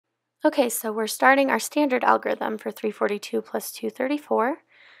Okay, so we're starting our standard algorithm for 342 plus 234.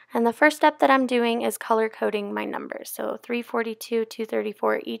 And the first step that I'm doing is color coding my numbers. So 342,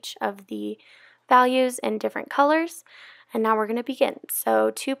 234, each of the values in different colors. And now we're going to begin.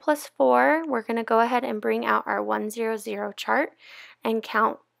 So 2 plus 4, we're going to go ahead and bring out our 100 chart and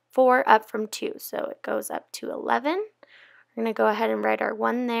count 4 up from 2. So it goes up to 11. We're going to go ahead and write our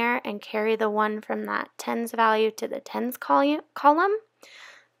 1 there and carry the 1 from that tens value to the tens column.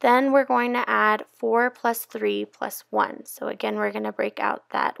 Then we're going to add 4 plus 3 plus 1. So again, we're going to break out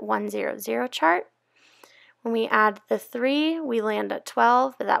that 100 chart. When we add the 3, we land at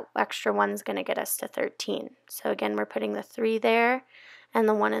 12, but that extra 1 is going to get us to 13. So again, we're putting the 3 there and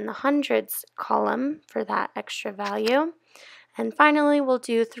the 1 in the hundreds column for that extra value. And finally, we'll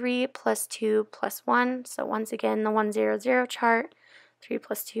do 3 plus 2 plus 1. So once again, the 100 chart. 3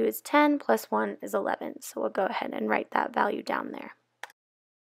 plus 2 is 10, plus 1 is 11. So we'll go ahead and write that value down there.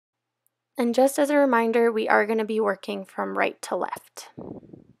 And just as a reminder, we are going to be working from right to left.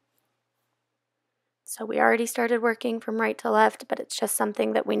 So we already started working from right to left, but it's just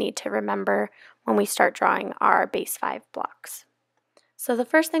something that we need to remember when we start drawing our base 5 blocks. So the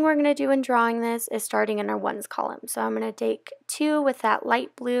first thing we're going to do in drawing this is starting in our ones column. So I'm going to take 2 with that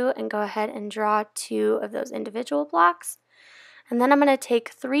light blue and go ahead and draw 2 of those individual blocks. And then I'm going to take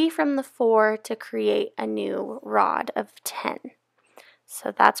 3 from the 4 to create a new rod of 10.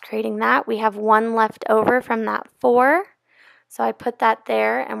 So that's creating that. We have 1 left over from that 4. So I put that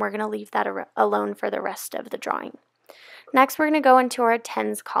there, and we're going to leave that alone for the rest of the drawing. Next, we're going to go into our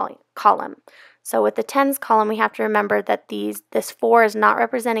tens column. So with the tens column, we have to remember that this 4 is not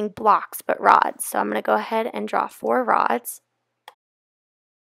representing blocks, but rods. So I'm going to go ahead and draw 4 rods.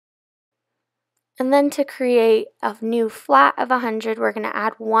 And then to create a new flat of 100, we're going to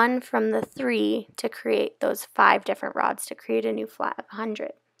add 1 from the 3 to create those 5 different rods to create a new flat of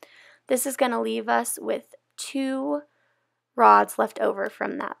 100. This is going to leave us with 2 rods left over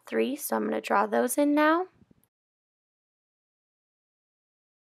from that 3, so I'm going to draw those in now.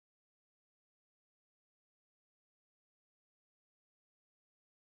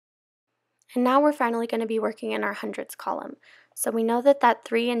 And now we're finally going to be working in our hundreds column. So we know that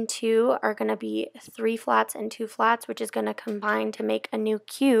 3 and 2 are going to be 3 flats and 2 flats, which is going to combine to make a new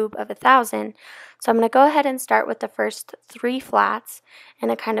cube of 1,000. So I'm going to go ahead and start with the first 3 flats in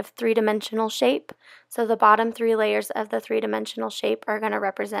a kind of 3-dimensional shape. So the bottom 3 layers of the 3-dimensional shape are going to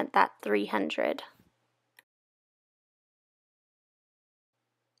represent that 300.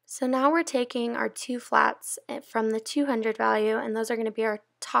 So now we're taking our 2 flats from the 200 value, and those are going to be our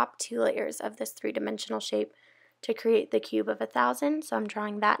top 2 layers of this 3-dimensional shape to create the cube of 1,000. So I'm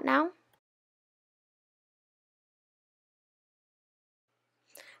drawing that now.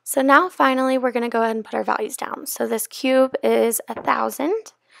 So now finally we're going to go ahead and put our values down. So this cube is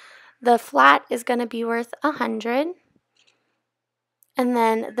 1,000. The flat is going to be worth 100. And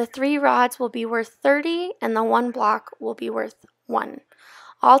then the 3 rods will be worth 30, and the 1 block will be worth 1.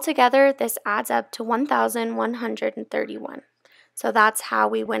 Altogether, this adds up to 1,131. So that's how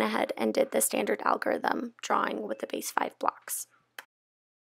we went ahead and did the standard algorithm drawing with the base 5 blocks.